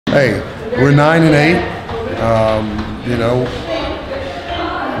Hey, we're 9-8. You know,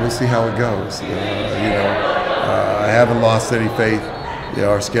 we'll see how it goes. I haven't lost any faith.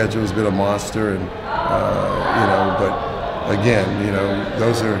 Our schedule has been a monster, and but again,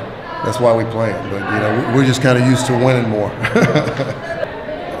 that's why we play it. But we're just kind of used to winning more.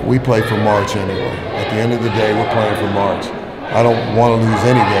 We play for March anyway. At the end of the day, we're playing for March. I don't want to lose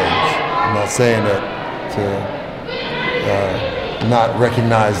any games. I'm not saying that to not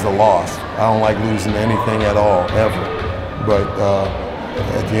recognize the loss. I don't like losing anything at all, ever. But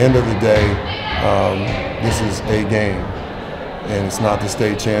at the end of the day, this is a game, and it's not the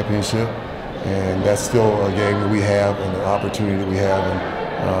state championship, and that's still a game that we have and an opportunity that we have,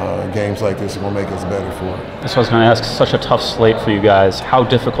 and games like this are going to make us better for it. That's what I was going to ask. Such a tough slate for you guys. How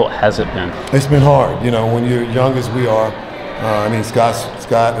difficult has it been? It's been hard. When you're young as we are,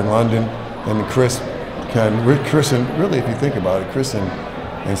 Scott and London and Chris and really, if you think about it, Chris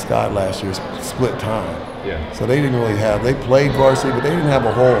and Scott last year split time. Yeah. So they didn't really they played varsity, but they didn't have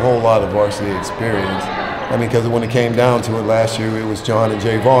a whole lot of varsity experience. Because when it came down to it last year, it was John and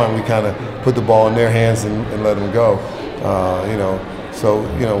Jay Vaughn. We kind of put the ball in their hands and let them go. And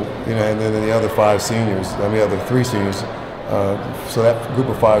then the other 5 seniors, the other 3 seniors. So that group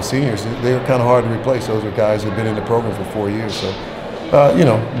of 5 seniors, they were kind of hard to replace. Those are guys who've been in the program for 4 years. So,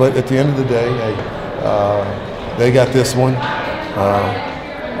 but at the end of the day, they got this one.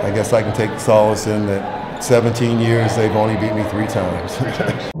 I guess I can take solace in that 17 years, they've only beat me 3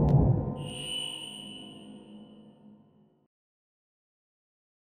 times.